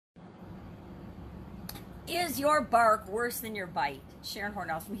Is your bark worse than your bite? Sharon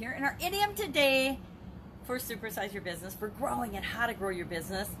Hornhouse from here. And our idiom today for Supersize Your Business, for growing and how to grow your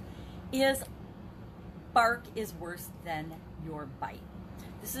business, is bark is worse than your bite.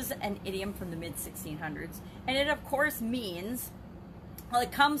 This is an idiom from the mid-1600s, and it of course means, well,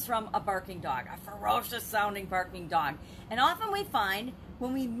 it comes from a barking dog, a ferocious sounding barking dog. And often we find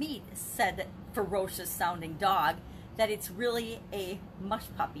when we meet said ferocious sounding dog that it's really a mush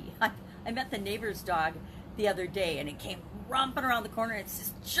puppy. I met the neighbor's dog the other day, and it came romping around the corner. It's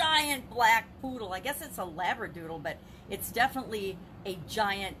this giant black poodle. I guess it's a labradoodle, but it's definitely a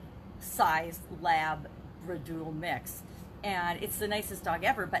giant sized labradoodle mix. And it's the nicest dog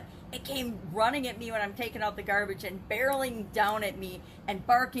ever, but it came running at me when I'm taking out the garbage and barreling down at me and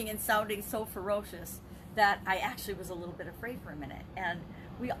barking and sounding so ferocious that I actually was a little bit afraid for a minute. And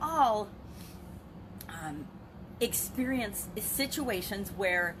we all experience situations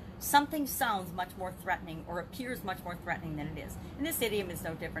where something sounds much more threatening or appears much more threatening than it is. And this idiom is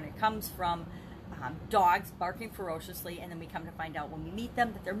no different. It comes from dogs barking ferociously, and then we come to find out when we meet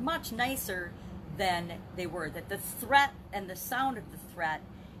them that they're much nicer than they were, that the threat and the sound of the threat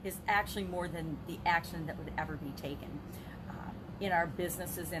is actually more than the action that would ever be taken. In our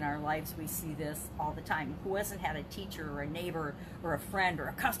businesses, in our lives, we see this all the time. Who hasn't had a teacher or a neighbor or a friend or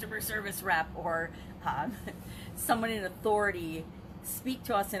a customer service rep or someone in authority speak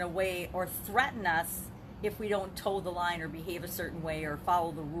to us in a way or threaten us if we don't toe the line or behave a certain way or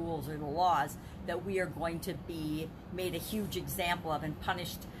follow the rules or the laws, that we are going to be made a huge example of and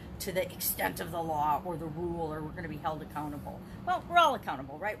punished to the extent of the law or the rule, or we're going to be held accountable. Well, we're all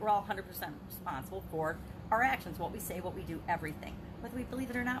accountable, right? We're all 100% responsible for our actions, what we say, what we do, everything. Whether we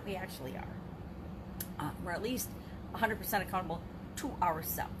believe it or not, we actually are. We're at least 100% accountable to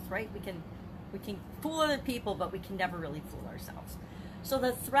ourselves, right? We can fool other people, but we can never really fool ourselves. So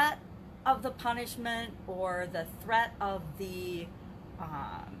the threat of the punishment or the threat of the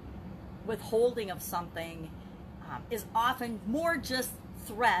withholding of something is often more just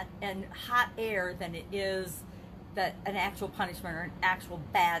threat and hot air than it is that an actual punishment or an actual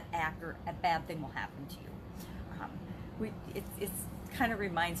bad act or a bad thing will happen to you. It kind of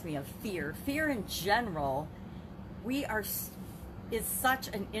reminds me of fear. Fear in general, is such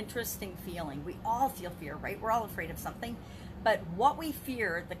an interesting feeling. We all feel fear, right? We're all afraid of something. But what we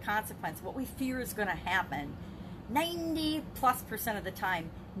fear, the consequence, what we fear is going to happen, 90+% of the time,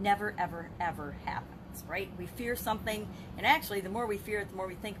 never, ever, ever happens, right? We fear something, and actually, the more we fear it, the more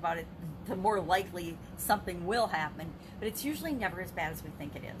we think about it, the more likely something will happen. But it's usually never as bad as we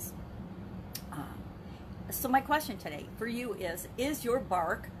think it is. So my question today for you is your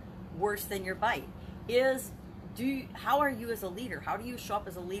bark worse than your bite? How are you as a leader? How do you show up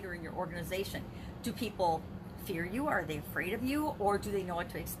as a leader in your organization? Do people fear you? Are they afraid of you? Or do they know what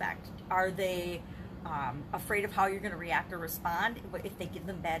to expect? Are they afraid of how you're going to react or respond if they give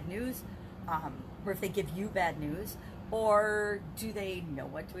them bad news? Or if they give you bad news? Or do they know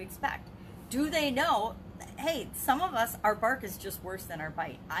what to expect? Do they know, hey, some of us, our bark is just worse than our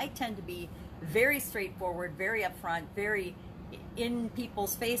bite. I tend to be very straightforward, very upfront, very in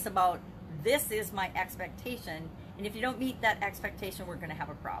people's face about this is my expectation, and if you don't meet that expectation, we're going to have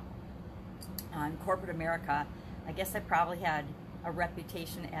a problem. In corporate America, I guess I probably had a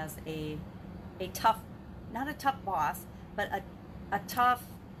reputation as a tough, not a tough boss, but a tough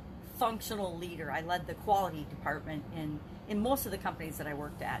functional leader. I led the quality department in most of the companies that I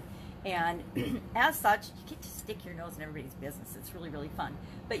worked at. And as such, you get to stick your nose in everybody's business. It's really, really fun.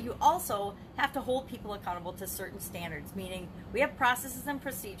 But you also have to hold people accountable to certain standards, meaning we have processes and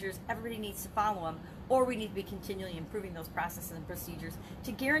procedures, everybody needs to follow them, or we need to be continually improving those processes and procedures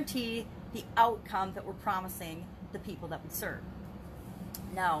to guarantee the outcome that we're promising the people that we serve.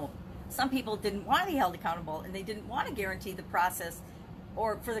 Now, some people didn't want to be held accountable, and they didn't want to guarantee the process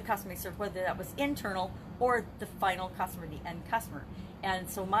or for the customer they serve, whether that was internal or the final customer, the end customer. And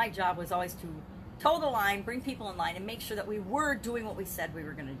so my job was always to toe the line, bring people in line, and make sure that we were doing what we said we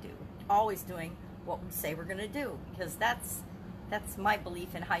were going to do. Always doing what we say we're going to do, because that's my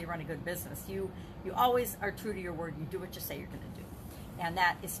belief in how you run a good business. You always are true to your word. You do what you say you're going to do. And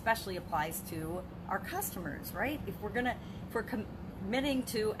that especially applies to our customers, right? If we're committing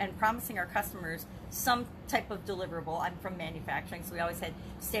to and promising our customers some type of deliverable. I'm from manufacturing, so we always had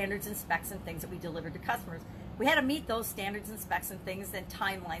standards and specs and things that we delivered to customers. We had to meet those standards and specs and things and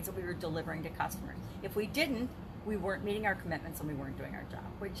timelines that we were delivering to customers. If we didn't, we weren't meeting our commitments and we weren't doing our job,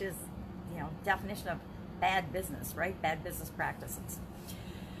 which is, definition of bad business, right? Bad business practices.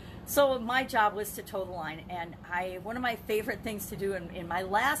 So my job was to toe the line, and one of my favorite things to do in my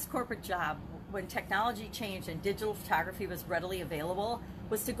last corporate job, when technology changed and digital photography was readily available,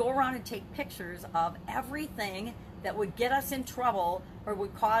 was to go around and take pictures of everything that would get us in trouble or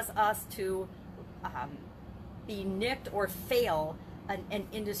would cause us to be nicked or fail an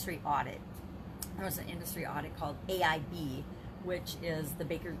industry audit. There was an industry audit called AIB, which is the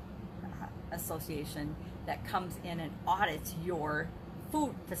Baker Association, that comes in and audits your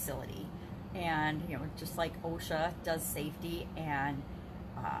food facility. And, you know, just like OSHA does safety, and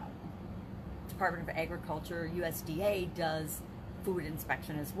Department of Agriculture, USDA, does food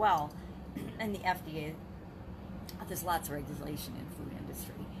inspection as well. And the FDA, there's lots of regulation in food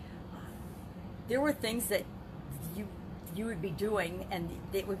industry. There were things that you would be doing and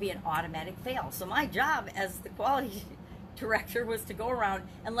it would be an automatic fail. So my job as the quality director was to go around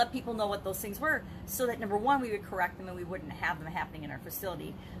and let people know what those things were, so that number one, we would correct them and we wouldn't have them happening in our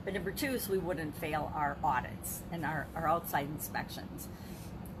facility, but number two, so we wouldn't fail our audits and our outside inspections,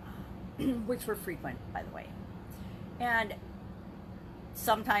 which were frequent, by the way. And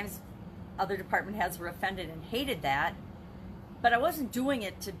sometimes other department heads were offended and hated that, but I wasn't doing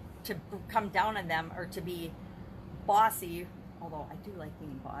it to come down on them or to be bossy, although I do like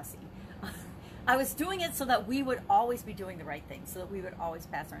being bossy. I was doing it so that we would always be doing the right thing, so that we would always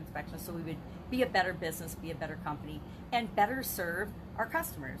pass our inspections, so we would be a better business, be a better company, and better serve our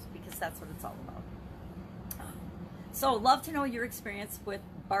customers, because that's what it's all about. So love to know your experience with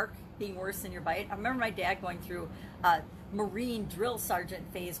bark being worse than your bite. I remember my dad going through a Marine drill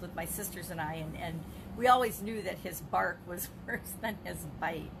sergeant phase with my sisters and I, and we always knew that his bark was worse than his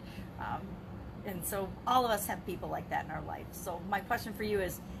bite. And so all of us have people like that in our life. So my question for you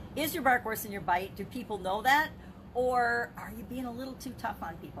is your bark worse than your bite? Do people know that? Or are you being a little too tough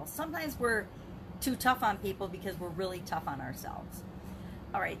on people? Sometimes we're too tough on people because we're really tough on ourselves.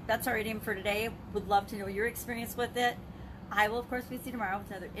 All right, that's our idiom for today. Would love to know your experience with it. I will, of course, be with you tomorrow with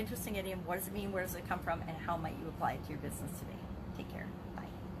another interesting idiom. What does it mean? Where does it come from? And how might you apply it to your business today? Take care.